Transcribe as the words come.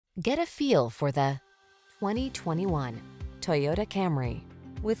Get a feel for the 2021 Toyota Camry.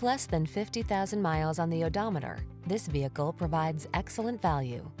 With less than 50,000 miles on the odometer, this vehicle provides excellent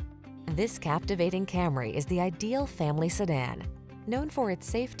value. This captivating Camry is the ideal family sedan. Known for its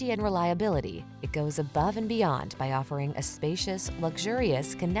safety and reliability, it goes above and beyond by offering a spacious,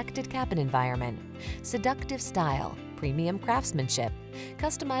 luxurious, connected cabin environment, seductive style, premium craftsmanship,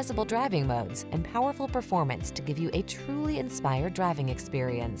 customizable driving modes, and powerful performance to give you a truly inspired driving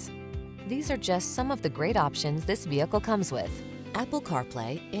experience. These are just some of the great options this vehicle comes with: Apple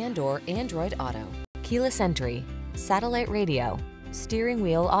CarPlay and/or Android Auto, keyless entry, satellite radio, steering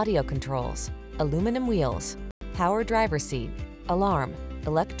wheel audio controls, aluminum wheels, power driver's seat, alarm,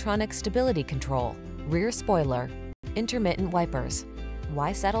 electronic stability control, rear spoiler, intermittent wipers.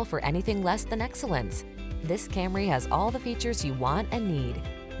 Why settle for anything less than excellence? This Camry has all the features you want and need.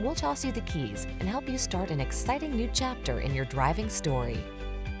 We'll toss you the keys and help you start an exciting new chapter in your driving story.